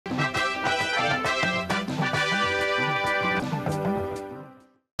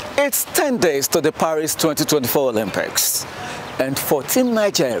It's 10 days to the Paris 2024 Olympics, and for Team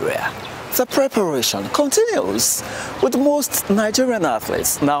Nigeria, the preparation continues, with most Nigerian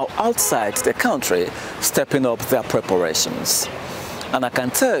athletes now outside the country stepping up their preparations. And I can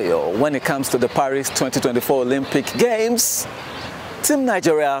tell you, when it comes to the Paris 2024 Olympic Games, Team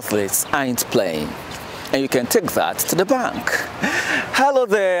Nigeria athletes ain't playing. And you can take that to the bank. Hello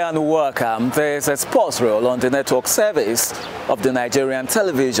there and welcome. There's a sports reel on the network service of the Nigerian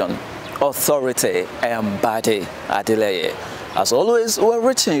Television Authority, Mbadi Adeleye. As always, we're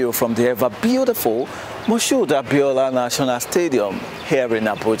reaching you from the ever beautiful Moshood Abiola National Stadium here in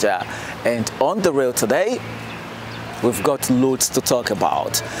Abuja. And on the reel today, we've got loads to talk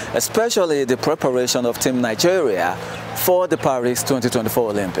about, especially the preparation of Team Nigeria for the Paris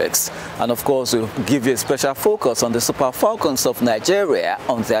 2024 Olympics. And of course, we'll give you a special focus on the Super Falcons of Nigeria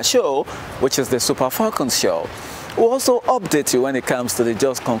on their show, which is the Super Falcons show. We'll also update you when it comes to the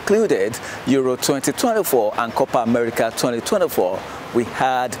just concluded Euro 2024 and Copa America 2024. We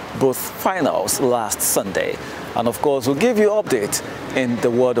had both finals last Sunday. And of course, we'll give you update in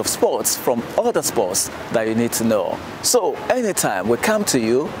the world of sports from other sports that you need to know. So anytime we come to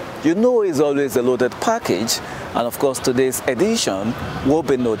you, you know it's always a loaded package. And of course, today's edition will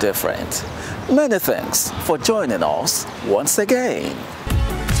be no different. Many thanks for joining us once again.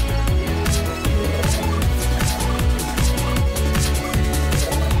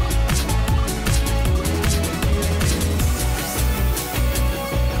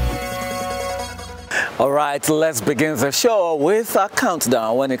 All right, let's begin the show with a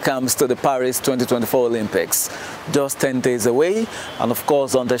countdown when it comes to the Paris 2024 Olympics. Just 10 days away, and of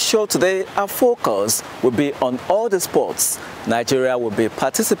course on the show today, our focus will be on all the sports Nigeria will be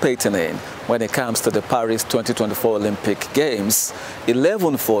participating in when it comes to the Paris 2024 Olympic Games.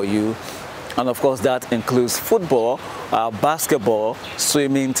 11 for you. And of course, that includes football, basketball,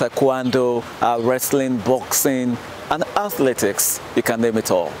 swimming, taekwondo, wrestling, boxing, and athletics. You can name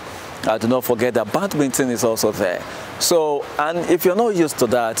it all. Do not forget that badminton is also there. So, and if you're not used to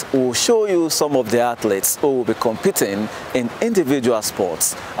that, we'll show you some of the athletes who will be competing in individual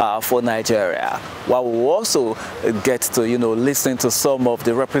sports for Nigeria. While we'll also get to, listen to some of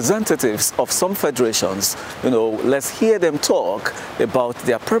the representatives of some federations. Let's hear them talk about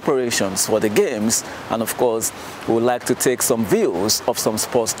their preparations for the games. And of course, we would like to take some views of some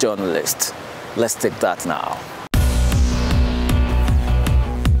sports journalists. Let's take that now.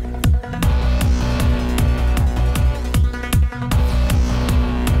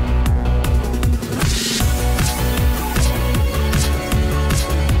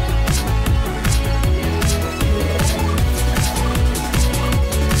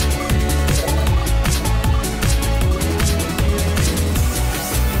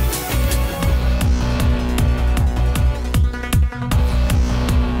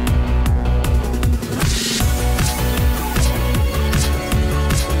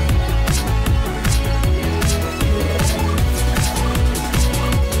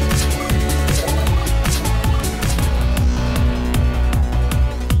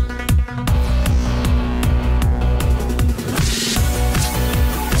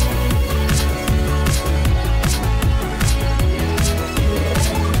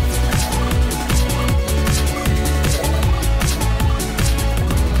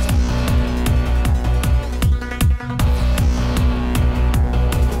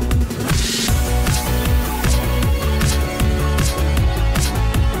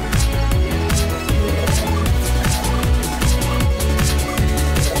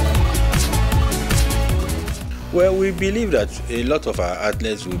 Well, we believe that a lot of our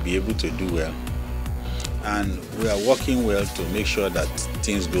athletes will be able to do well, and we are working well to make sure that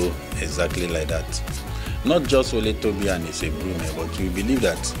things go exactly like that. Not just Ole Toby and Ise Brume, but we believe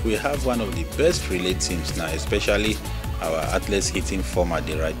that we have one of the best relay teams now, especially our athletes hitting form at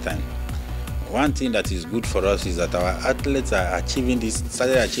the right time. One thing that is good for us is that our athletes are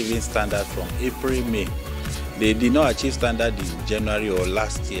started achieving standard from April, May. They did not achieve standard in January or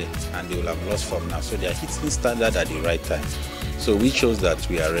last year, and they will have lost form now. So they are hitting standard at the right time. So which shows that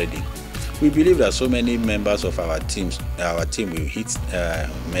we are ready. We believe that so many members of our team will hit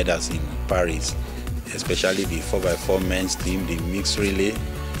medals in Paris, especially the 4x4 men's team, the mixed relay,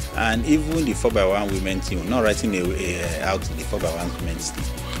 and even the 4x1 women team. Not writing out the 4x1 men's team.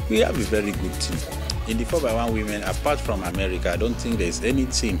 We have a very good team. In the 4x1 women, apart from America, I don't think there's any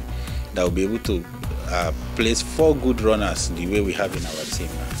team that will be able to place 4 good runners the way we have in our team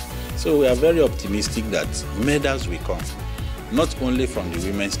now. So we are very optimistic that medals will come, not only from the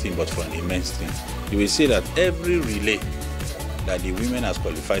women's team but from the men's team. You will see that every relay that the women has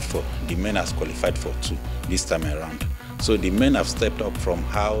qualified for, the men has qualified for too this time around. So the men have stepped up from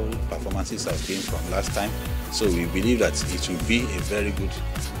how performances have been from last time. So we believe that it will be a very good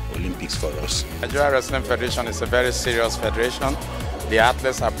Olympics for us. Nigeria Wrestling Federation is a very serious federation. The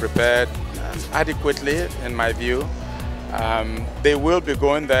athletes are prepared adequately, in my view. They will be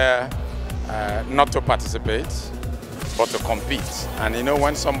going there not to participate, but to compete. And you know,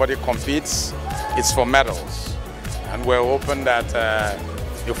 when somebody competes, it's for medals. And we're hoping that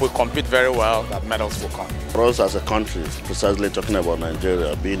if we compete very well, that medals will come. For us as a country, precisely talking about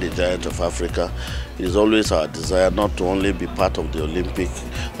Nigeria, being the giant of Africa, it is always our desire not to only be part of the Olympic,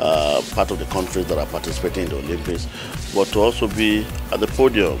 part of the countries that are participating in the Olympics, but to also be at the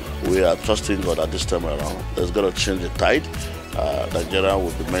podium. We are trusting God at this time around. There's got to change the tide. Nigeria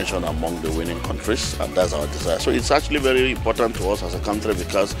will be mentioned among the winning countries, and that's our desire. So it's actually very important to us as a country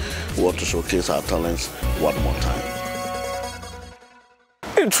because we want to showcase our talents one more time.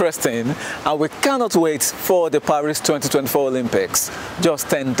 Interesting, and we cannot wait for the Paris 2024 Olympics, just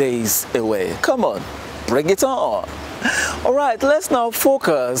 10 days away. Come on, bring it on. All right, let's now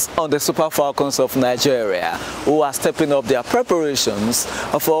focus on the Super Falcons of Nigeria, who are stepping up their preparations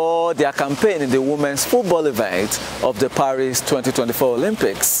for their campaign in the women's football event of the Paris 2024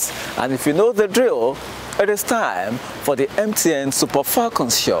 Olympics. And if you know the drill, it is time for the MTN Super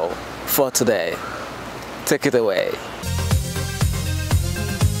Falcons show for today. Take it away.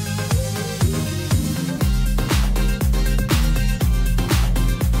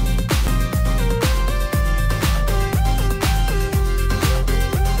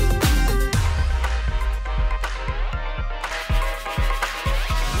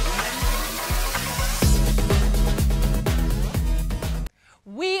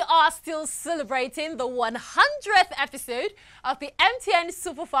 Still celebrating the 100th episode of the MTN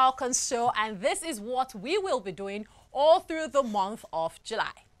Super Falcons show, and this is what we will be doing all through the month of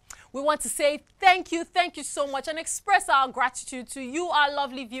July. We want to say thank you so much, and express our gratitude to you, our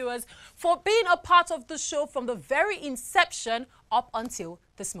lovely viewers, for being a part of the show from the very inception up until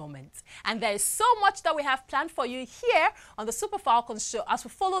this moment. And there is so much that we have planned for you here on the Super Falcons show as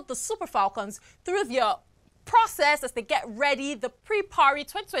we follow the Super Falcons through their process as they get ready the pre-Paris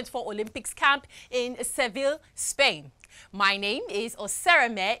 2024 Olympics camp in Seville, Spain. My name is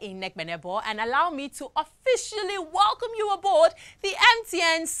Osereme Inekbenebo, and allow me to officially welcome you aboard the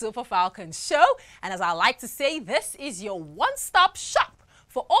MTN Super Falcons show. And as I like to say, this is your one-stop shop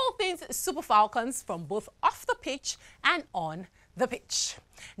for all things Super Falcons, from both off the pitch and on the pitch.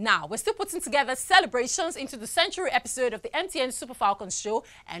 Now, we're still putting together celebrations into the century episode of the MTN Super Falcons show,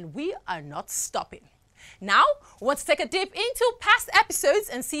 and we are not stopping. Now, we want to take a dip into past episodes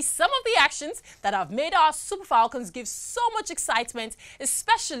and see some of the actions that have made our Super Falcons give so much excitement,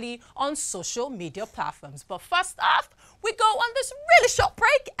 especially on social media platforms. But first off, we go on this really short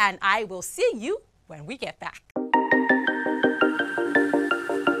break, and I will see you when we get back.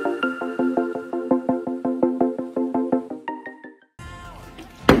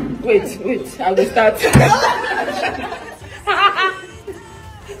 Wait, I will start.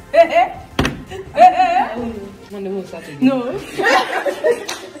 No.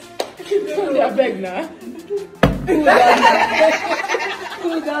 They are beg now.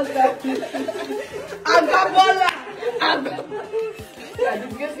 Who does that? Agabola. Yeah,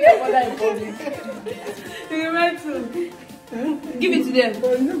 because your mother in public. You meant to. Give it to them.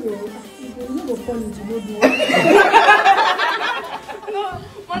 But you go fall into no do. No,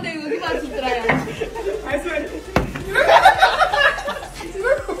 one day you will give us to try. I swear.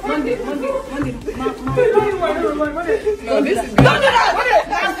 Monday. No, this is good. No.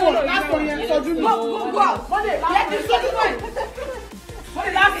 Last one. Go out. Monday, let this one.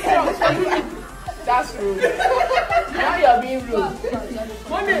 Monday, that's rude. Now you're being rude.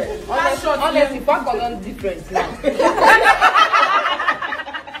 Monday, honestly, Falcons are different now.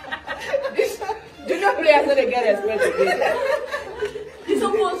 Junior players don't get respect again. You're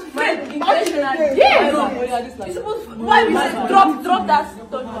supposed to fight intentionally. Yes! You're supposed to. Why you say drop that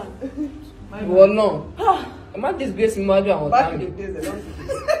third one? Well, no. I'm not disgracing Madu and Watami.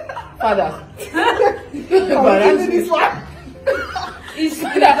 Father. This one.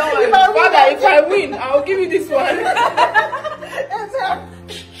 Father, if I win, I'll give you this one.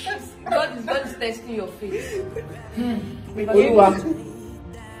 God is testing your faith.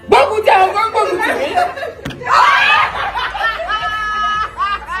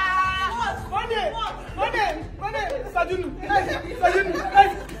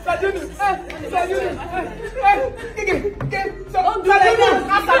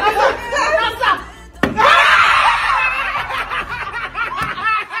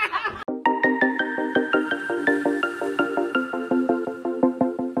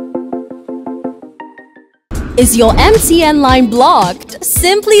 Is your MTN line blocked?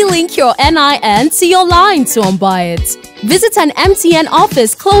 Simply link your NIN to your line to unbuy it. Visit an MTN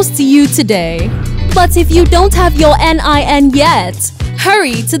office close to you today. But if you don't have your NIN yet,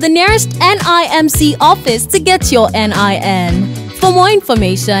 hurry to the nearest NIMC office to get your NIN. For more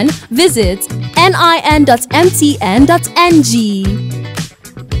information, visit nin.mtn.ng.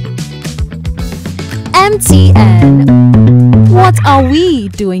 MTN. What are we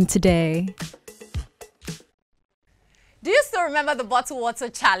doing today? Do you still remember the bottled water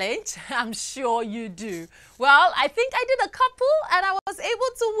challenge? I'm sure you do. Well, I think I did a couple and I was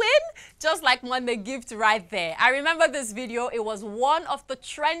able to win, just like Monday gift right there. I remember this video. It was one of the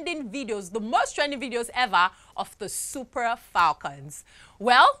trending videos, the most trending videos ever of the Super Falcons.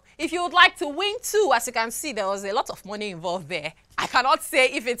 Well, if you would like to win too, as you can see, there was a lot of money involved there. I cannot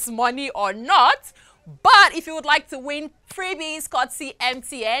say if it's money or not, but if you would like to win freebies courtesy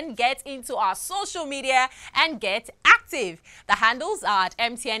MTN, get into our social media and get active. The handles are at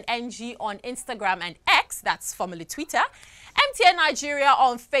MTNNG on Instagram and X, that's formerly Twitter, MTN Nigeria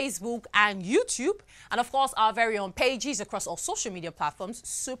on Facebook and YouTube, and of course our very own pages across all social media platforms,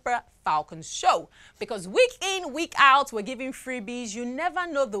 Super Falcons Show. Because week in, week out, we're giving freebies. You never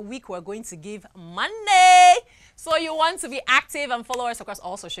know the week we're going to give money. So you want to be active and follow us across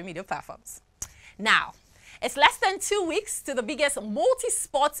all social media platforms. Now, it's less than 2 weeks to the biggest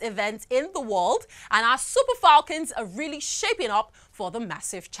multi-sports event in the world, and our Super Falcons are really shaping up for the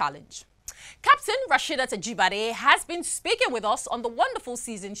massive challenge. Captain Rashida Tajibade has been speaking with us on the wonderful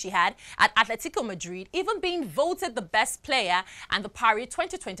season she had at Atletico Madrid, even being voted the best player and the Paris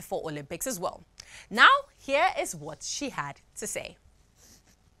 2024 Olympics as well. Now, here is what she had to say.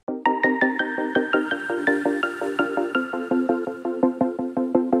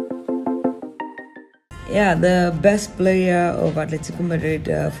 Yeah, the best player of Atletico Madrid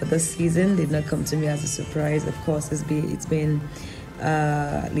for this season did not come to me as a surprise. Of course, it's been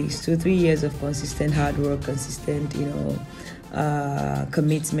at least 2-3 years of consistent hard work, consistent,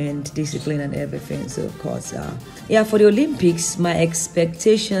 commitment, discipline, and everything. So, of course, yeah, for the Olympics, my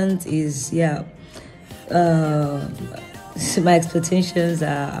expectations is my expectations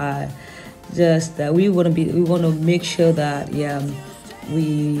are just that we want to make sure that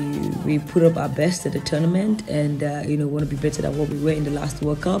we put up our best at the tournament, and want to be better than what we were in the last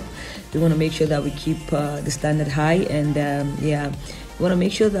World Cup. We want to make sure that we keep the standard high, and we want to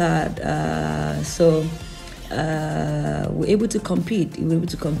make sure that we're able to compete. We're able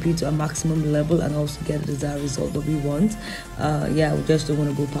to compete to a maximum level and also get the desired result that we want. We just don't want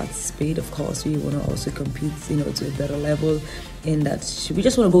to go participate. Of course, we want to also compete, to a better level. In that, we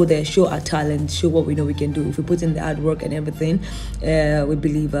just want to go there, show our talent, show what we know we can do. If we put in the hard work and everything, we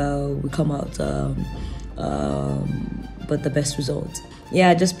believe we come out with the best result.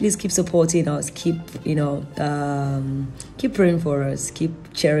 Yeah, just please keep supporting us. Keep praying for us.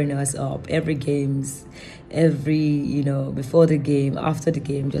 Keep cheering us up. Every games, before the game, after the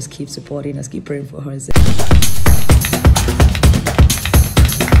game, just keep supporting us. Keep praying for us.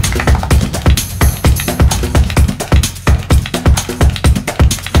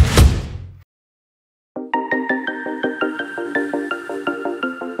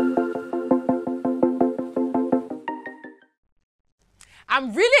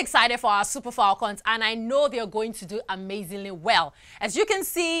 I'm really excited for our Super Falcons, and I know they're going to do amazingly well. As you can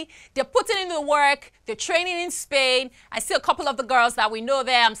see, they're putting in the work. They're training in Spain. I see a couple of the girls that we know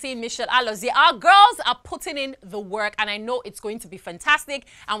there. I'm seeing Michelle Alozie. Our girls are putting in the work, and I know it's going to be fantastic,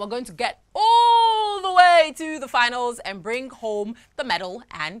 and we're going to get all the way to the finals and bring home the medal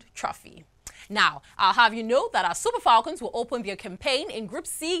and trophy. Now, I'll have you know that our Super Falcons will open their campaign in Group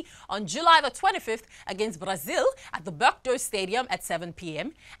C on July the 25th against Brazil at the Bergdorf Stadium at 7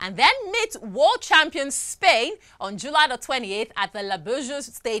 p.m. and then meet world champions Spain on July the 28th at the La Bourgeois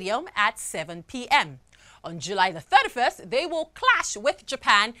Stadium at 7 p.m. On July the 31st, they will clash with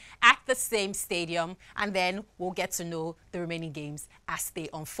Japan at the same stadium, and then we'll get to know the remaining games as they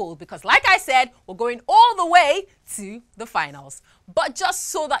unfold. Because like I said, we're going all the way to the finals. But just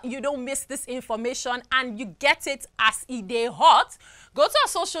so that you don't miss this information and you get it as it dey hot, go to our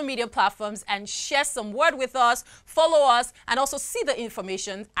social media platforms and share some word with us, follow us, and also see the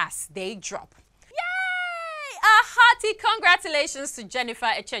information as they drop. A hearty congratulations to Jennifer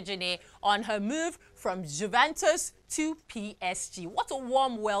Echejene on her move from Juventus to PSG. What a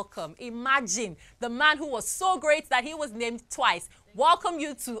warm welcome. Imagine the man who was so great that he was named twice. Welcome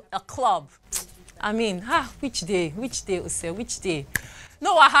you to a club. I mean, which day, Use, which day?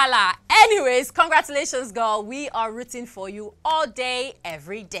 No wahala. Anyways, congratulations, girl. We are rooting for you all day,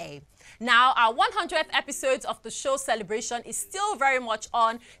 every day. Now, our 100th episode of the show celebration is still very much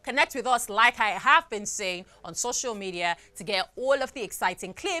on. Connect with us, like I have been saying, on social media to get all of the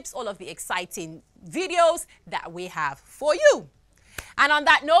exciting clips, all of the exciting videos that we have for you. And on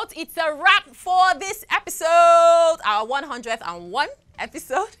that note, it's a wrap for this episode, our 101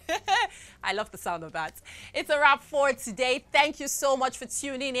 episode. I love the sound of that. It's a wrap for today. Thank you so much for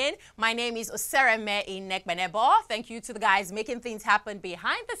tuning in. My name is Osereme Inekbenebo. Thank you to the guys making things happen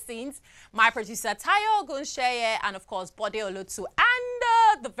behind the scenes. My producer Tayo Gunsheye, and of course Bode Olutu,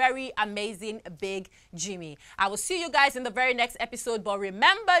 and the very amazing Big Jimmy. I will see you guys in the very next episode, but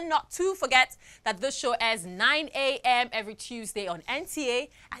remember not to forget that this show airs 9 a.m. every Tuesday on NTA,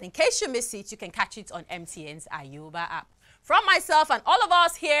 and in case you miss it, you can catch it on MTN's Ayuba app. From myself and all of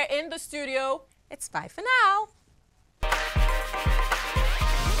us here in the studio, it's bye for now.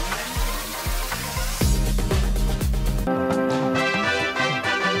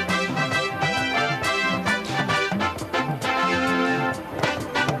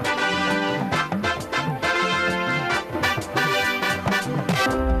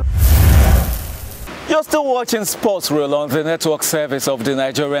 You're still watching Sports Reel on the network service of the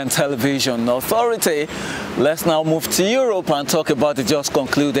Nigerian Television Authority. Let's now move to Europe and talk about the just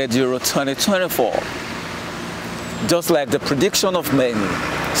concluded Euro 2024. Just like the prediction of many,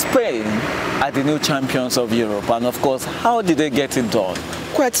 Spain are the new champions of Europe. And of course, how did they get it done?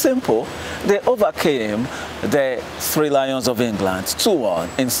 Quite simple. They overcame the Three Lions of England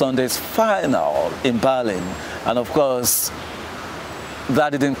 2-1 in Sunday's final in Berlin. And of course, that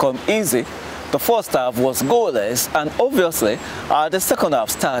didn't come easy. The first half was goalless, and obviously the second half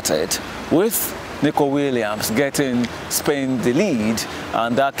started with Nico Williams getting Spain the lead,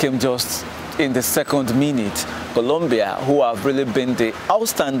 and that came just in the second minute. Colombia, who have really been the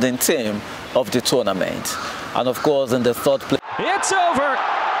outstanding team of the tournament. And of course, in the third place, it's over.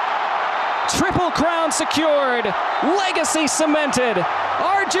 Triple crown secured, legacy cemented.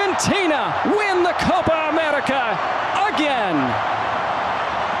 Argentina win the Copa America again.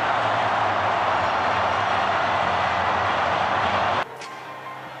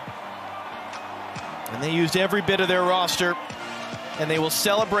 And they used every bit of their roster, and they will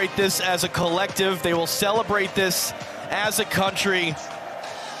celebrate this as a collective. They will celebrate this as a country.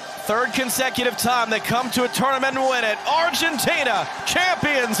 Third consecutive time they come to a tournament and win it. Argentina,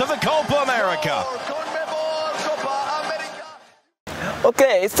 champions of the Copa America.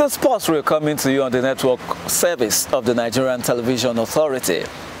 Okay, it's the Sports Reel coming to you on the network service of the Nigerian Television Authority.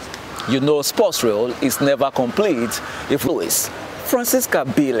 You know, Sports Reel is never complete if Louis Francisca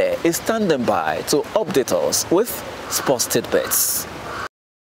Bile is standing by to update us with sports tidbits.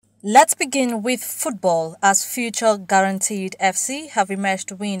 Let's begin with football, as future Guaranteed FC have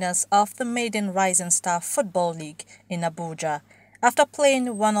emerged winners of the Maiden Rising Star Football League in Abuja. After playing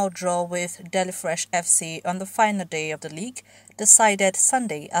 1-0 draw with Delifresh FC on the final day of the league, decided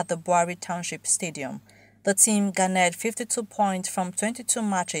Sunday at the Buari Township Stadium. The team garnered 52 points from 22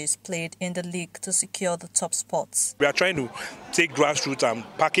 matches played in the league to secure the top spots. We are trying to take grassroots and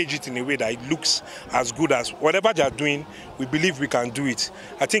package it in a way that it looks as good as whatever they are doing. We believe we can do it.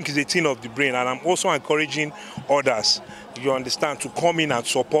 I think it's a thing of the brain, and I'm also encouraging others, you understand, to come in and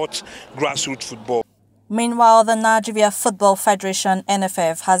support grassroots football. Meanwhile, the Nigeria Football Federation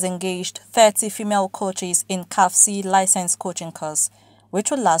 (NFF) has engaged 30 female coaches in CAF-C licensed coaching course, which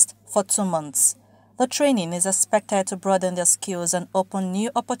will last for 2 months. The training is expected to broaden their skills and open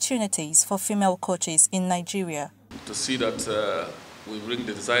new opportunities for female coaches in Nigeria. To see that we bring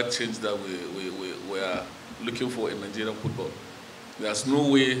the desired change that we are looking for in Nigerian football. There's no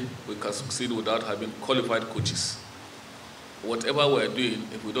way we can succeed without having qualified coaches. Whatever we're doing,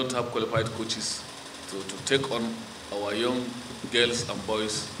 if we don't have qualified coaches to take on our young girls and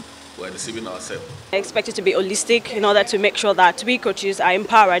boys, we're deceiving ourselves. I expect it to be holistic in order to make sure that we coaches are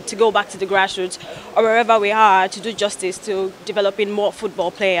empowered to go back to the grassroots or wherever we are to do justice to developing more football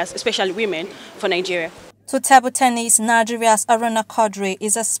players, especially women, for Nigeria. To table tennis, Nigeria's Aruna Quadri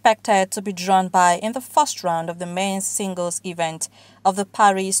is expected to be drawn by in the first round of the men's singles event of the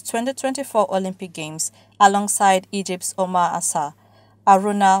Paris 2024 Olympic Games alongside Egypt's Omar Assa.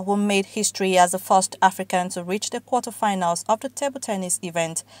 Aruna, who made history as the first African to reach the quarterfinals of the table tennis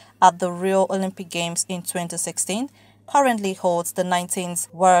event at the Rio Olympic Games in 2016, currently holds the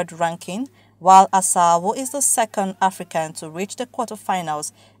 19th world ranking, while Assa, who is the second African to reach the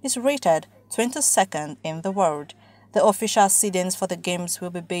quarterfinals, is rated 22nd in the world. The official seedings for the Games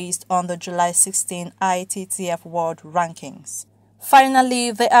will be based on the July 16 ITTF World Rankings.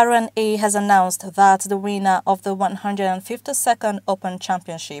 Finally, the RNA has announced that the winner of the 152nd Open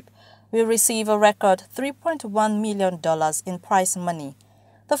Championship will receive a record $3.1 million in prize money.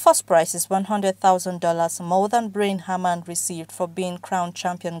 The first prize is $100,000 more than Brian Hammond received for being crowned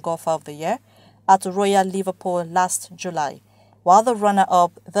champion golfer of the year at Royal Liverpool last July, while the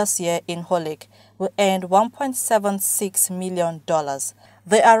runner-up this year in Holik will earn $1.76 million.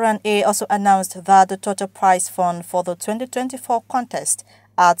 The R&A also announced that the total prize fund for the 2024 contest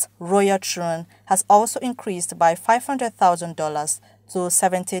at Royal Troon has also increased by $500,000 to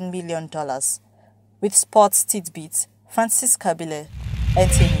 $17 million. With sports tidbits, Francisca Bile,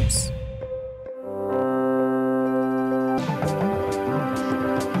 NT News.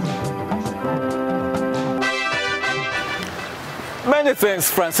 Many thanks,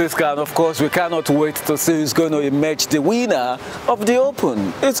 Francisca, and of course we cannot wait to see who's going to emerge the winner of the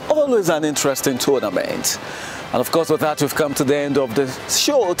Open. It's always an interesting tournament. And of course with that we've come to the end of the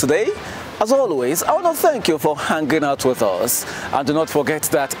show today. As always, I want to thank you for hanging out with us. And do not forget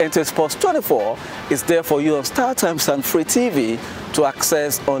that NT Sports 24 is there for you on StarTimes and Free TV to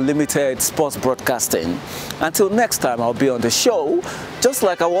access unlimited sports broadcasting. Until next time I'll be on the show, just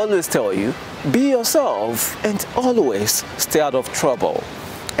like I always tell you, be yourself and always stay out of trouble.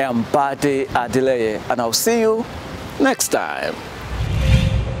 I am Bade Adeleye and I'll see you next time.